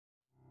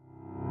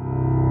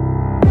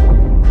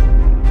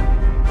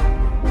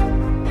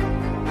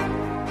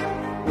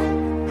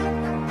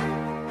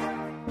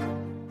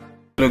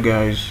Hello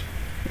guys,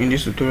 in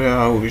this tutorial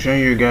I will be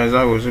showing you guys how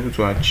I was able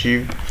to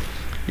achieve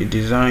the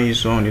design you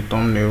saw on the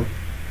thumbnail.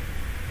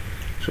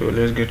 So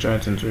let's get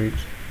right into it.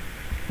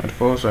 At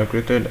first I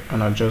created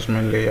an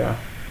adjustment layer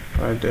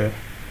right there.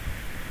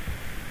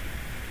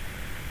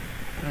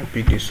 I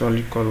picked a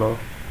solid color,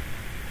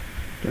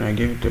 then I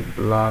gave it a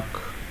black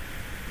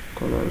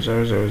color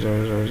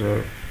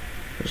 00000,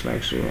 just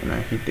like so, and I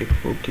hit the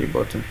OK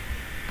button.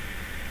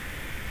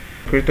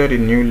 Created a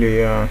new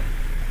layer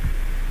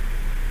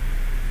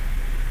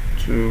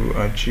to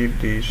achieve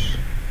this.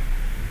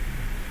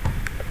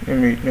 Let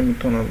me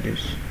turn off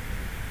this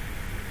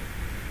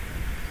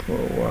for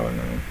a while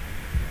now.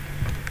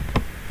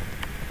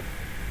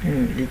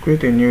 You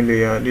create a new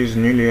layer, this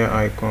new layer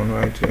icon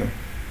right here,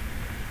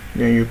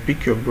 then you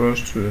pick your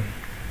brush tool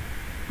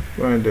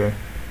right there.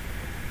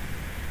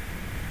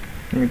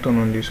 Let me turn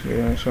on this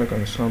layer so I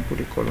can sample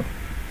the color.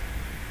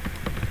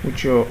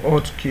 With your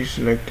Alt key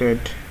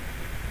selected,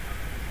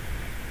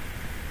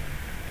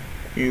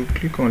 you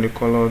click on the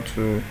color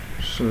to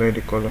select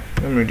the color.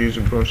 Let me reduce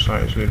the brush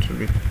size a little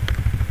bit.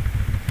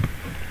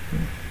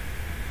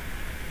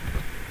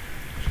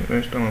 So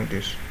let's turn on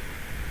this.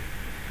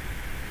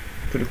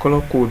 So the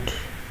color code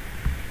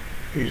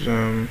is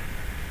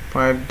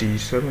 5D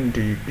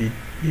 7D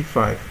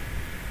B5.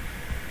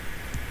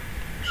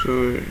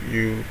 So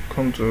you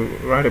come to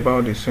right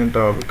about the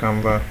center of the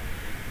canvas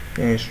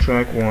and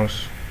strike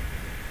once,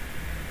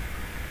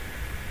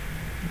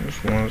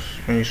 just once,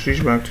 and you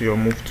switch back to your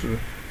move tool.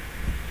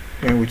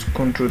 Then with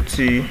Ctrl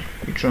T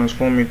you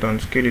transform it and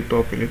scale it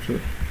up a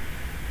little,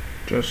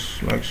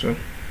 just like so.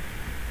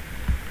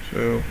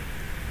 So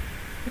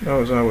that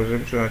was how I was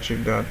able to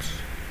achieve that.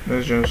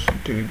 Let's just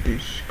delete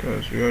this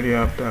because we already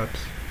have that.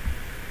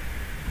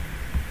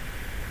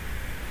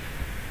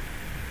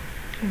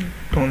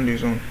 Turn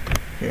this on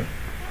here.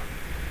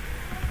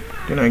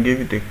 Then I gave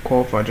it a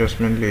curve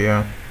adjustment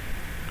layer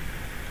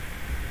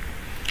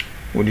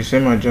with the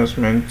same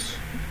adjustment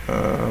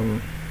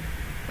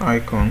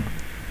icon.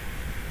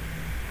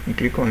 You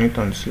click on it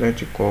and select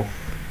the curve.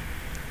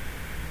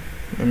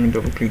 Let me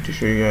double click to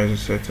show you guys the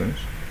settings.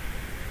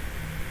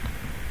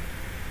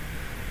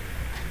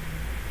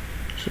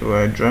 So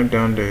I drag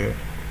down the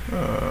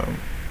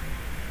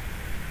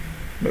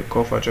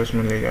curve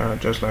adjustment layer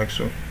just like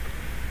so,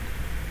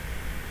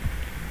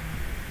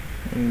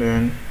 and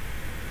then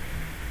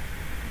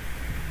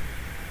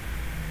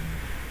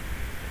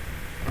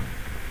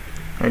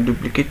I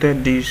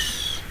duplicated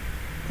this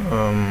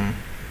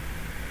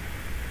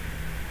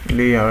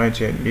layer right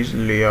here, this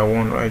layer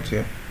 1 right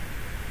here.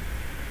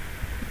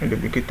 I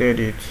duplicated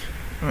it,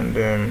 and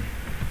then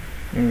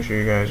let me show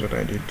you guys what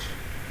I did.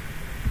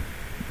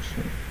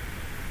 So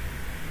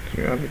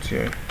you have it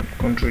here.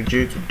 Ctrl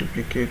J to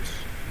duplicate.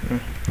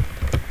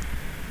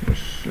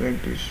 Just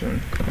select this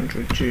one,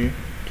 Ctrl J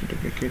to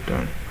duplicate,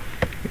 and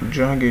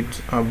drag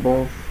it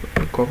above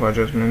the curve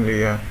adjustment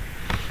layer,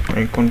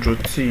 and Ctrl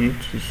T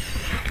to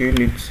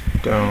scale it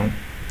down.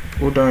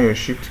 Hold down your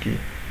shift key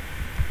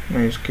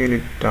and you scale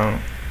it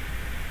down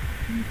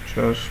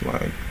just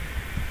like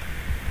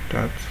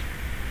that.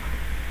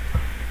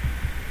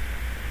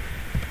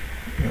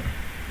 Yeah,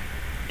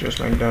 just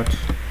like that.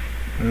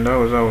 And that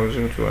was how I was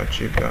able to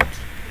achieve that.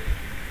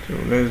 So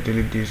let's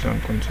delete this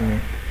and continue.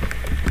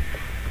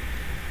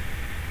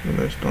 So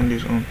let's turn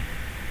this on.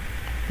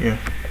 Yeah,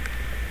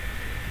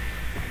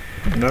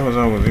 and that was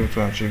how I was able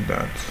to achieve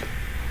that.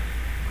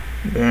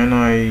 Then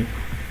I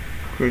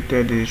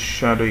created this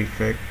shadow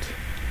effect,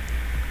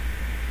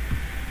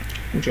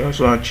 which I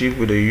also achieved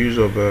with the use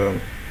of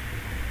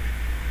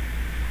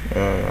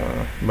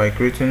by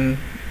creating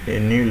a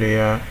new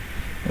layer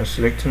and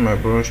selecting my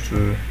brush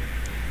to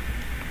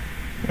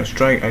I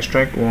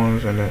strike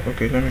once, and then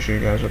okay, let me show you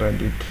guys what I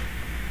did.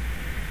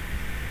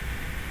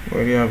 I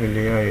already have a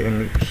layer here. Let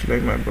me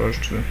select my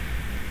brush tool,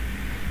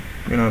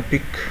 then I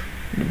pick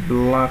the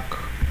black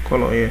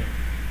color here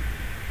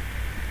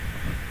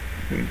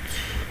with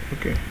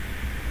okay.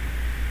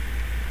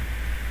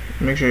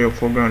 Make sure your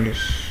foreground is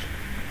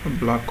a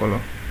black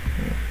color,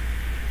 yeah,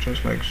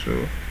 just like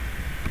so.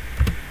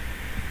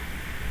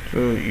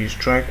 So you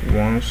strike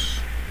once,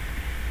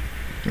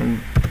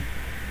 and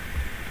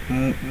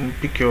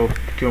pick your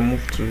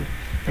move tool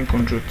and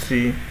Ctrl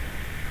T,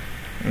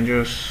 and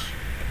just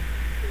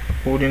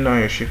holding down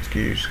your shift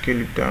key, you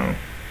scale it down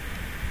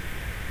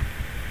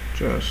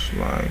just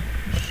like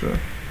so.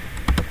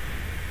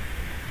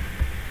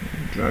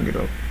 Drag it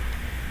up.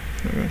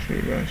 I'm gonna show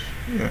you guys.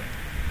 Yeah,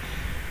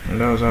 and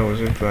that was how I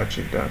was able to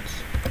achieve that.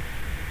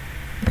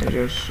 I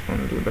just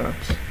undo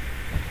that,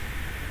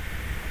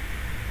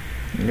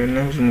 and then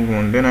let's move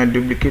on. Then I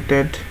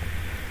duplicated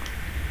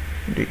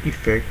the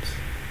effect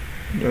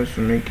just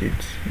to make it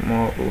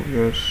more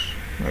obvious,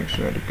 like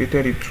so. I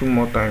duplicated it 2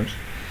 more times,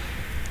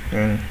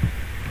 and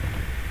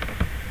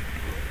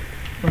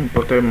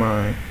imported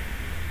my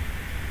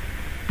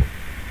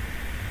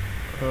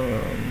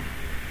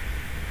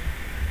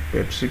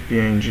Pepsi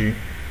PNG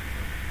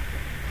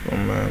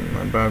from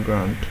my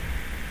background,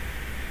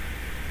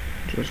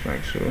 just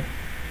like so.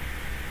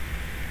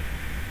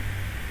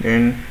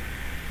 Then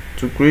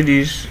to create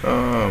this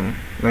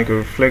like a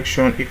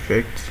reflection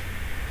effect.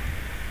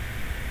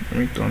 Let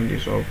me turn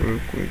this up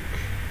real quick.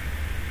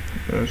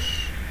 Just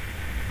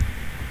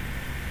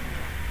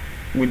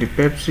with the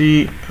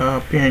Pepsi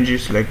PNG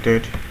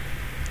selected,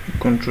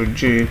 Ctrl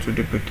J to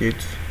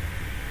duplicate,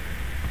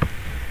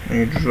 and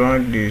you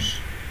drag this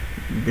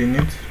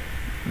beneath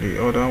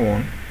the other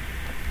one,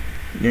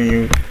 then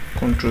you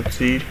Ctrl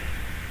T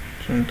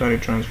to enter the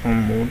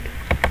transform mode,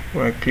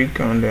 right click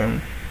and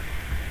then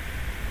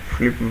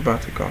flip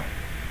vertical,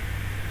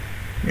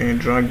 then you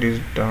drag this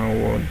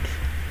downward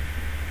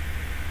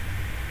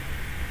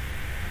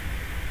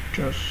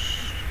just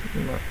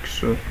like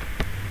so,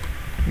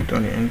 hit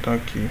on the enter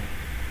key,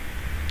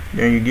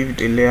 then you give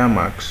it a layer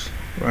max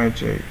right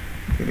here,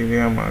 the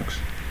layer max,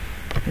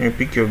 and you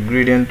pick your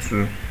gradient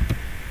tool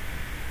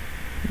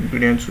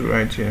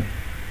right here.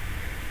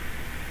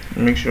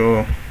 Make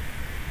sure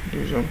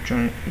this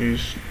option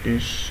this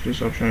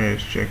option here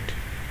is checked.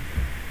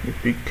 You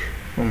pick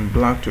from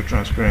black to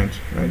transparent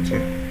right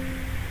here,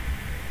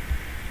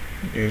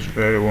 this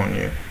very one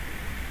here.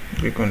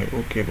 Click on the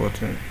OK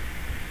button,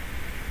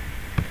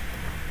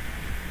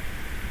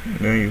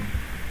 then you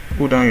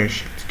pull down your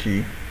shift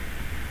key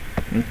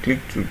and click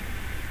to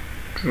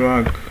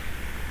drag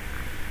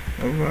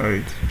over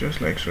it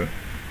just like so.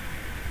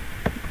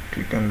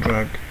 Click and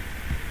drag,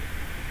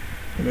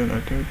 and then I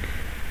think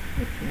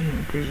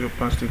increase your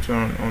opacity to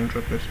around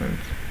 100%.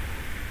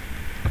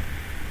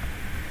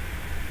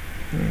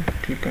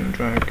 Click and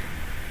drag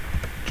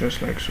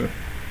just like so.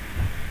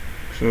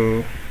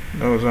 So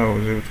that was how I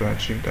was able to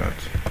achieve that.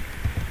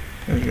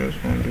 Let's just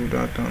undo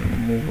that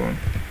and move on.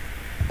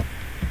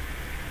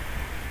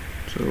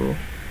 So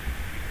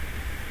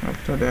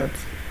after that,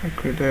 I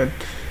created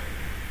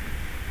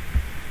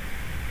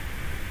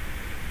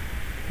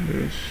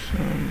this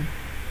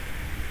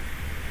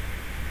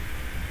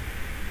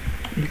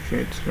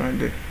effect right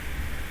there.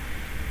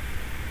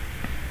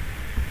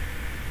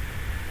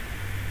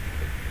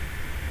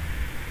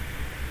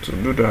 To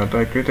do that,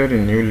 I created a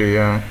new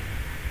layer,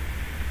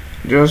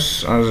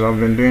 just as I've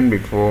been doing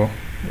before.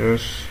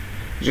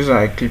 Just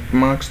I clip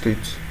maxed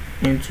it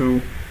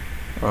into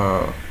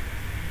the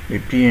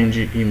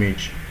PNG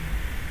image,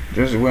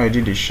 just the way I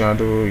did the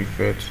shadow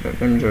effect.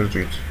 Let me just do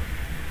it.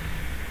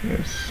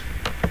 Yes,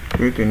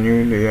 create a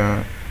new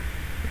layer.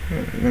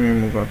 Let me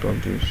move out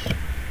of this.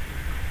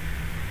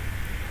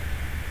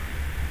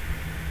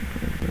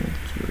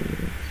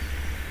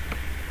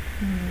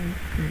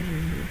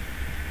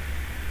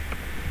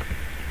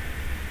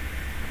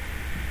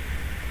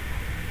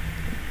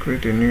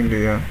 Create a new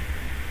layer.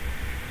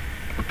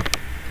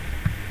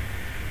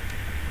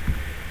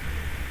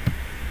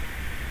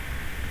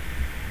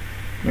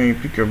 Then you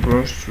pick your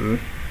brush tool,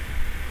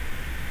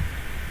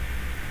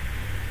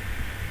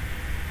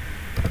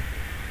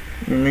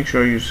 you make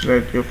sure you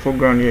select your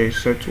foreground here is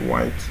set to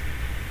white,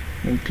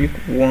 and click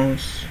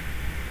once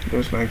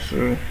just like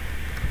so.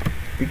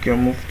 Pick your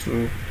move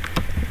tool,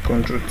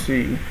 Ctrl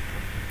T,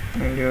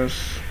 and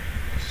just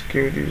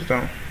scale this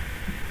down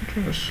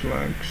just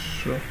like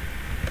so,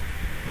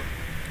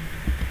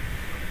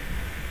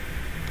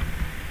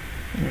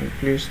 and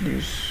place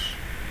this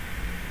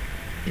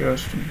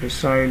just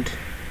beside,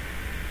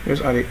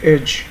 just at the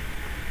edge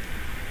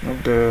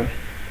of the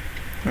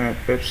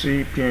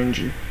Pepsi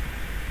PNG.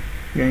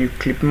 Then you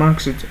clip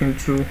max it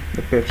into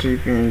the Pepsi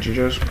PNG.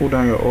 Just pull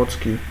down your Alt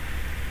key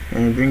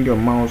and you bring your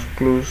mouse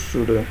close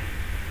to the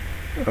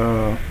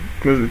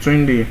close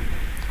between the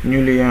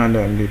new layer and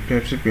the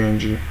Pepsi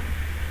PNG,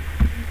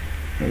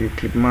 and you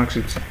clip max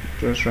it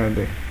just right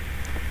there.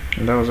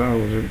 And that was how I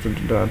was able to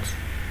do that.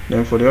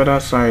 Then for the other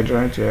side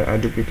right here, I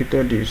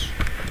duplicated this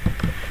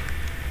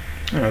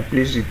and I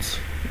placed it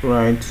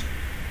right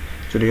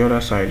to the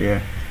other side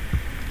here,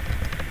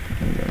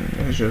 and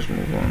then let's just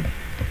move on.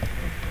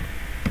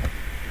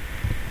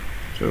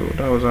 So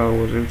that was how I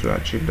was able to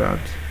achieve that.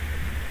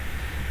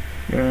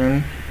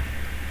 Then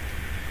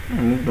I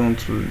moved on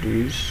to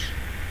this,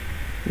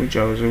 which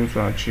I was able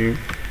to achieve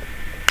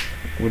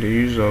with the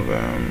use of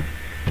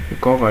the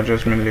curve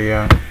adjustment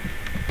layer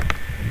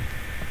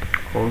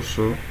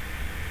also.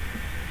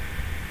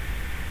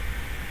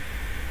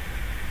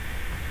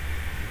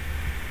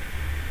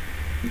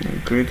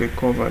 And create a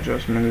curve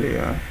adjustment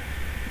layer.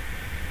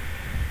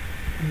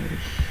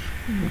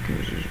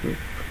 Increase this group.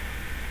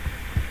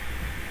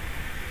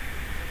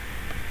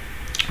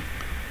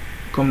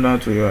 Come down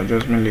to your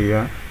adjustment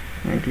layer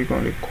and click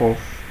on the curve.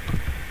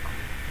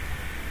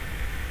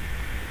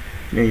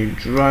 Then you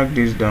drag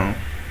this down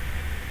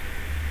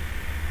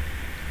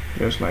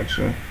just like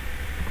so.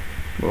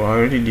 But I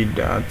already did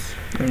that.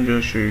 Let me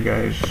just show you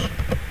guys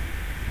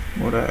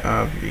what I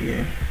have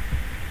here.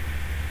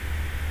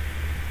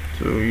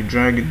 So you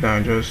drag it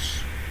down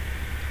just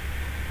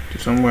to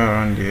somewhere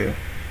around there,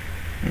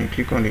 and you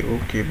click on the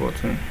OK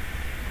button.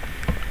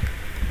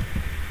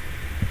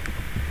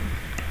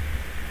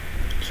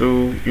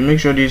 So you make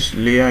sure this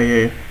layer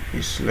here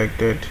is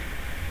selected,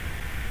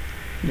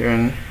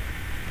 then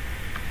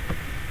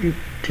you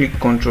click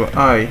Ctrl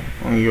I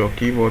on your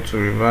keyboard to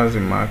reverse the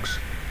max,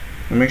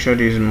 and make sure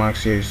this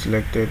mask here is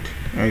selected,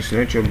 and you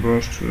select your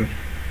brush tool.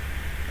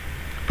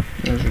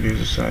 Just reduce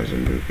the size a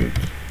little bit,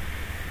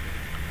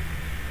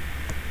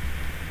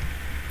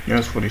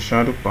 just for the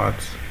shadow part.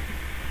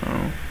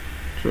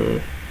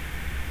 So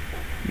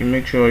you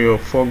make sure your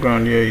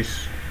foreground here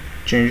is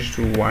changed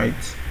to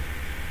white,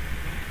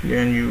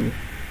 then you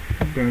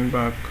bring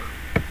back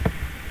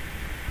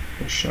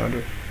the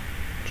shadow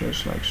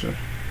just like so.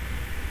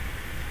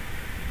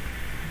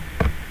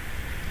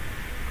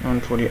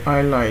 And for the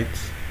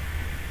highlights,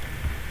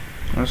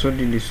 I also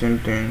did the same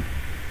thing.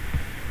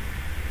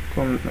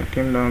 I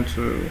came down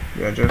to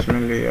the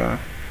adjustment layer,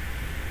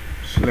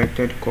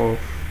 selected curve,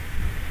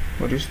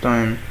 but this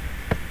time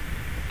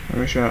I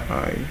make sure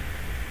I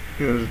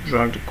just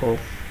drag the curve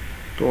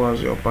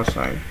towards the upper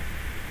side,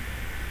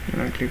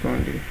 and I click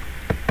on the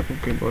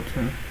OK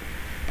button,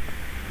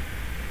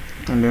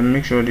 and then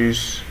make sure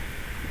this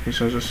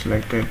is also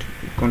selected.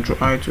 Ctrl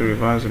I to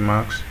reverse the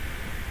marks,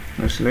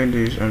 and select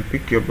this and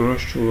pick your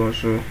brush tool.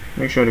 Also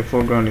make sure the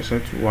foreground is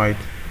set to white,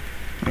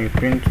 and you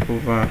paint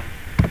over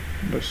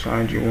the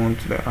side you want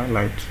the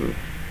highlight to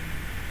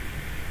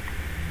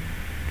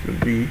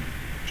be,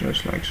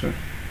 just like so.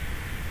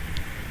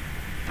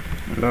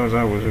 And that was how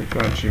I was able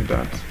to achieve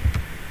that.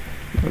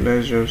 But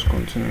let's just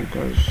continue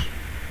because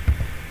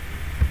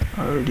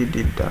I already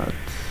did that.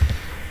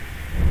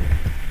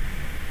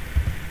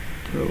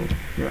 So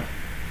yeah,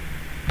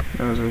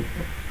 that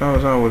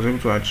was how I was able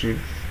to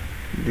achieve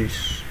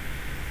this.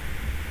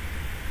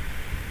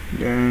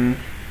 Then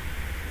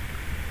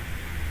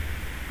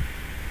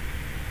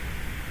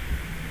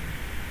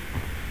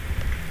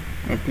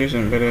I please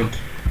embedded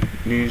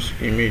this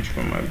image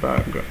from my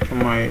background,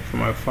 from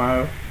my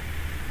file.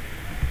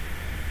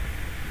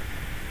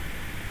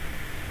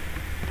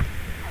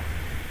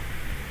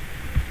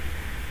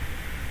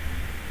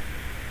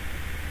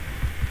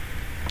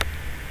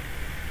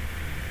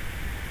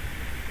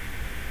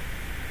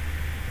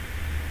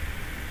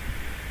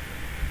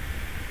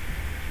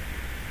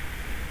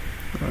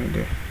 Right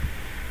there.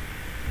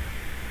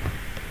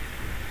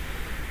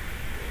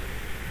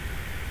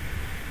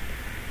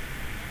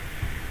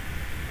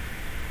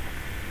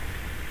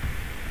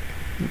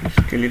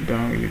 Scale it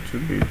down a little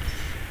bit,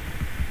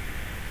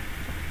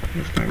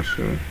 just like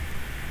so.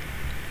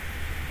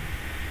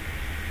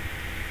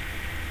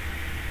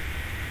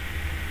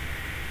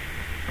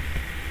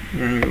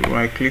 Then you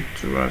right click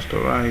to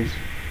rasterize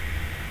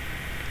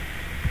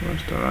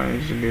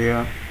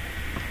layer.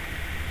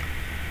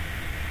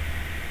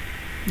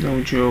 Then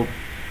with your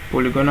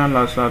polygonal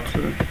lasso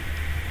tool,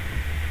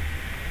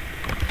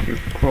 you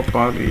crop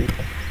out the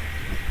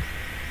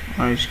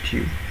ice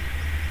cube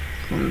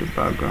from the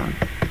background,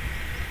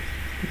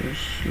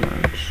 just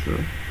like so.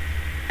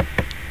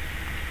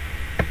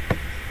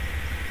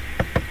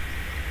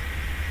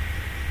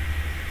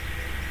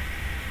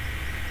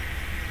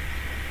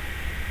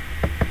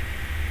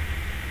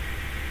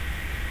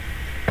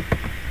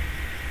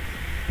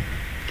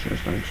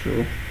 Just like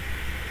so.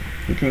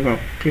 You can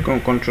click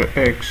on Ctrl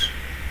X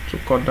to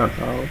cut that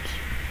out.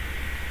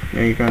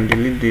 Then you can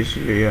delete this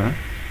layer.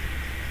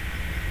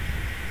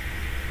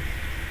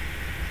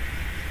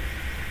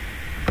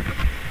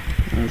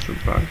 And to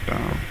back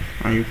down,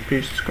 and you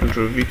paste,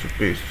 Ctrl V to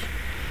paste.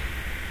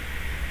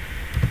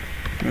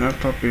 And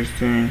after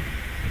pasting,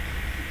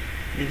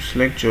 you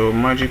select your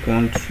magic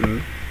wand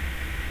tool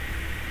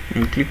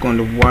and click on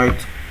the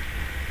white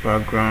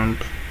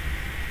background,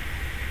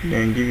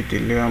 then give it a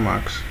layer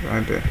mask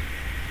right there,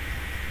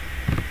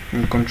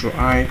 and Ctrl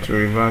I to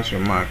reverse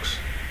your marks,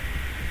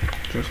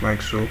 just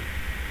like so.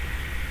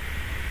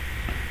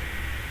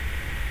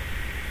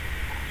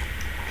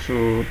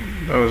 So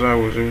that was how I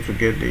was able to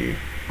get the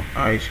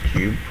ice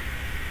cube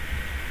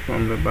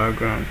from the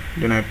background.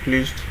 Then I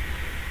placed,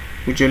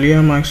 with your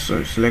layer mask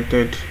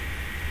selected,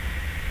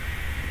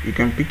 you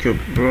can pick your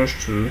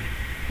brush tool,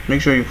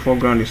 make sure your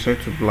foreground is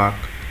set to black,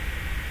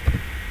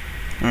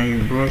 and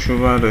you brush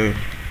over the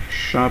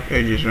sharp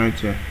edges right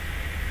here,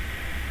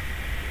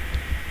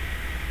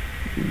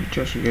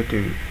 just to get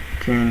a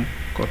clean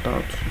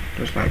cutout,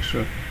 just like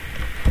so.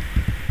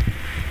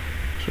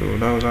 So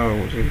that was how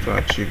I was able to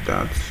achieve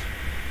that.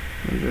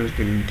 And just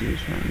delete this,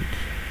 and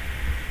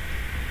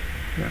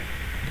yeah,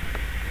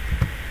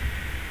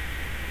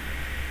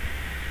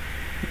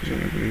 it's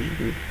in a bridge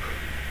group.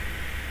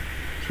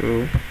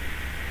 So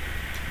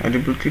I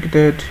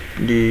duplicated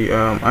the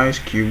ice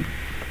cube.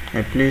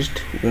 I placed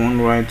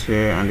one right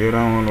here and the other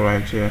one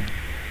right here.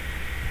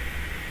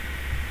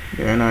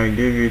 Then I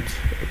gave it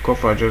a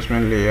curve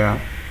adjustment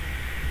layer,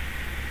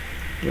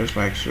 just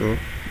like so.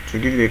 To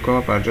give it a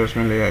curve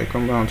adjustment layer, you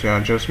come down to your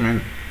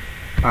adjustment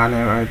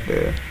panel right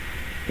there.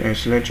 Then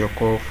select your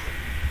curve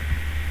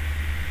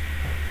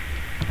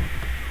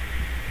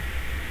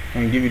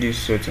and give it this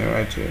setting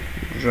right here.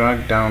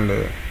 Drag down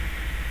the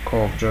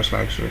curve just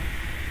like so,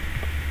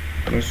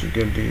 just to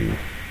get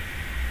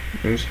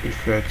this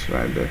effect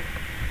right there.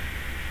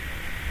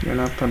 Then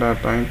after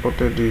that, I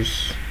imported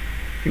this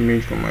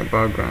image from my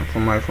background,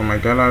 from my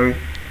gallery,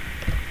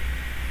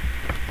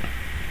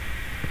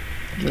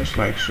 just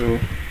like so.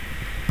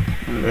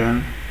 And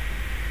then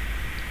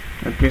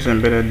I please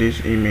embedded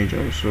this image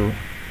also.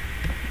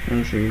 Let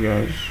me show you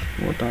guys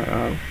what I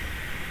have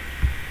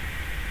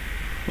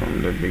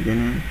from the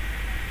beginning.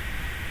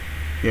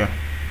 Yeah,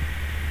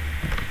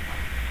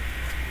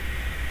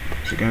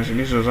 as you can see,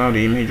 this was how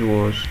the image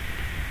was.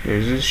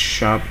 There's this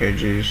sharp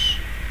edges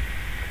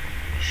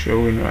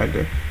showing right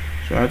there,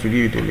 so I had to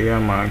give it the layer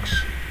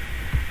marks.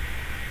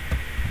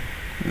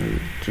 And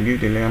to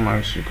give the layer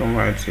marks, you come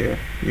right here,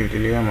 give the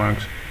layer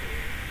marks,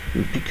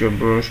 you pick your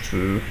brush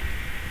to,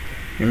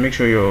 you make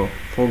sure your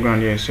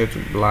foreground here is set to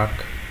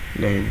black,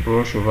 then you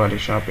brush over the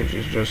sharp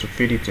edges just to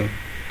fit it in,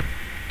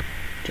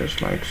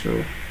 just like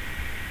so.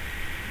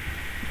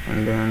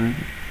 And then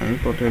I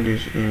imported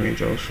this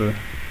image also,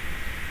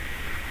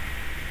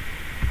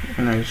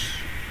 and I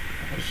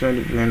set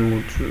the blend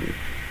mode to,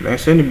 I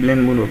set the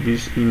blend mode of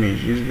this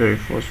image, this very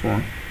first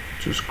one,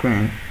 to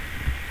screen.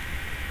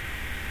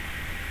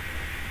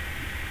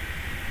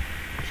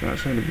 So I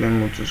set the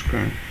blend mode to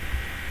screen.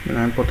 Then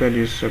I imported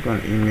this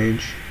second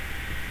image,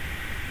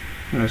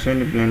 and I set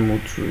the blend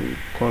mode to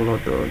color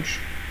dodge,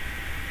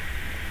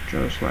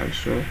 just like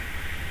so.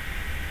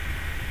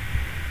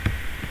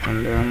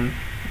 And then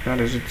that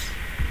is it.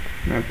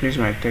 And I place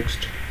my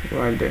text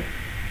right there.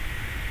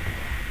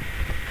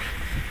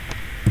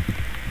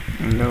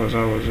 And that was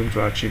how I was able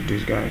to achieve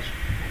this, guys.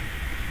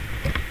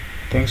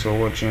 Thanks for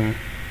watching.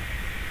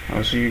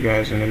 I'll see you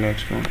guys in the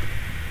next one.